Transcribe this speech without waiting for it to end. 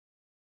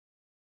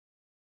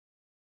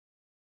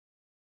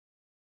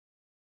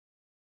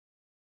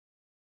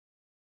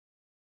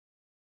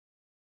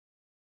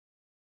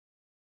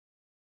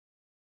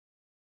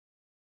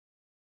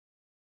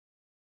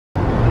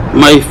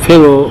my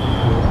fellow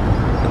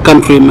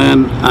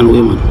countrymen and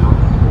women,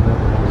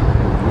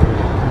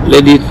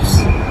 ladies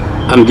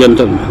and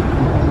gentlemen,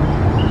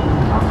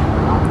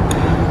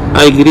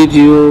 I greet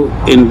you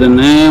in the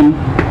name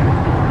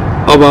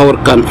of our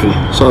country,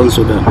 South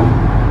Sudan.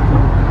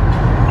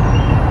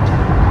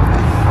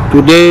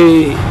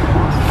 Today,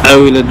 I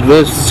will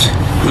address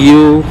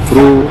you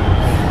through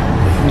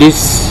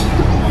these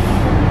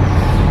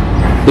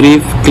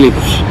brief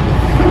clips.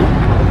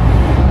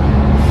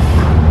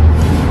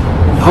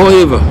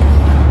 However,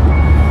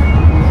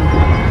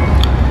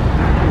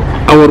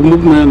 our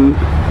movement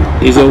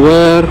is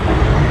aware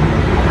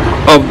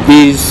of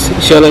these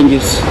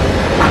challenges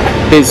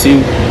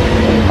facing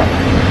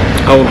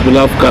our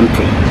beloved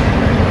country.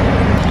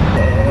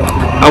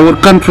 Our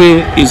country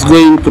is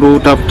going through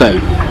tough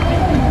time.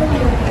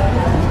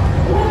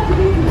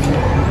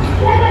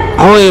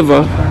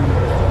 However,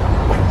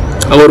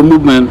 our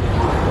movement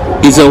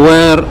is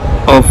aware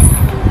of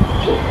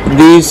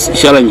these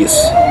challenges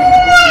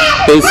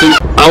facing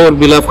our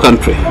beloved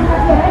country,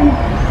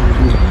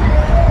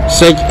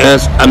 such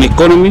as an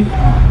economy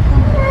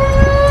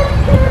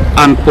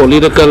and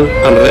political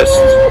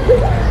unrest,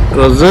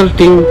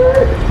 resulting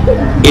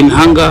in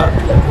hunger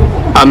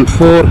and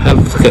poor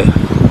health care.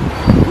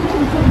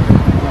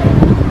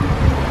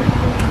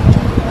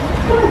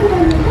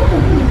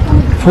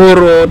 Poor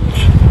road,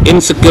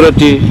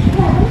 insecurity,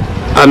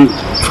 and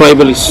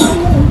tribalists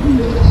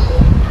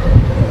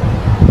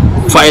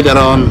fight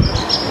around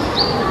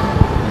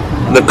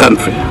the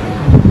country.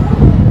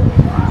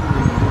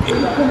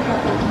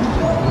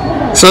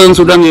 Southern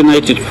Sudan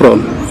United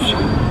Front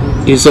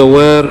is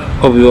aware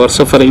of your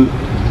suffering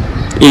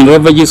in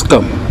refugees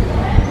camp,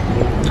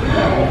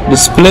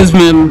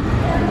 displacement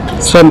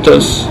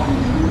centers,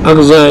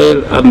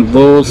 exile, and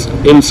those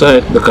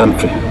inside the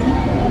country.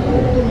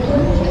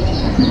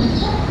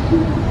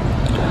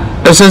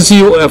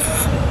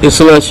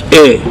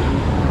 SSUF/A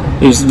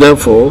is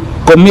therefore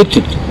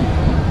committed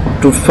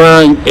to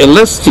find a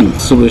lasting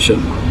solution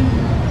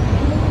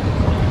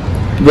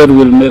that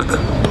will make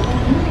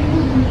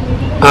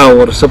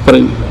our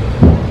suffering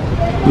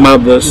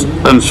mothers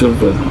and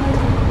children,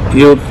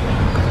 youth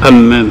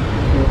and men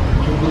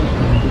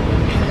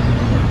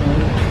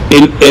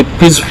in a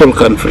peaceful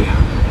country.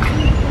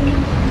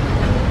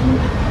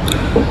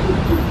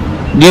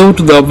 Due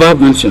to the above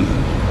mentioned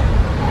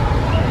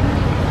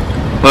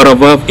or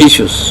above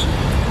issues,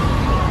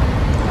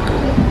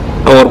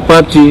 our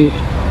party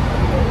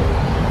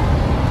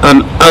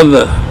and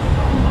other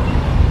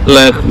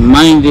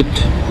like-minded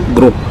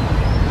group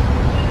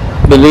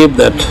believe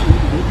that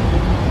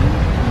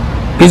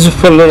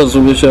peaceful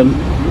resolution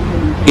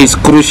is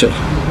crucial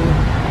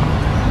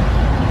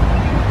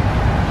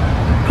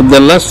to the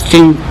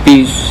lasting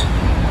peace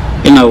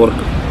in our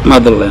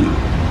motherland.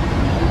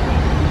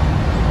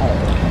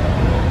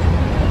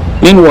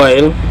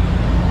 Meanwhile,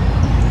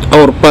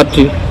 our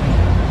party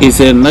is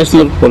a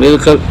national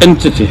political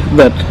entity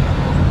that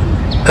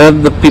has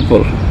the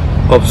people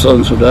of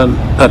South Sudan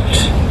at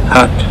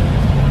heart.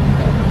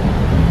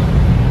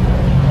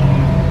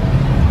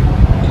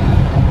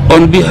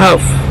 On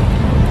behalf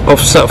of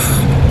SUF/A,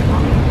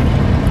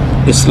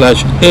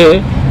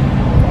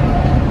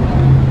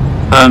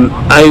 and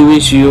I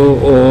wish you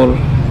all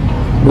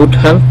good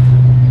health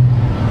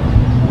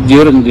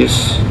during this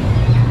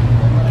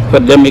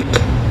pandemic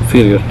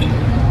period.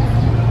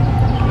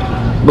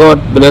 God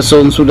bless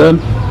South Sudan.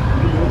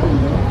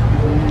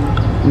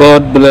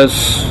 God bless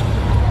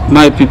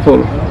my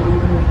people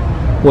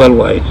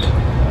worldwide.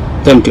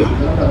 Thank you.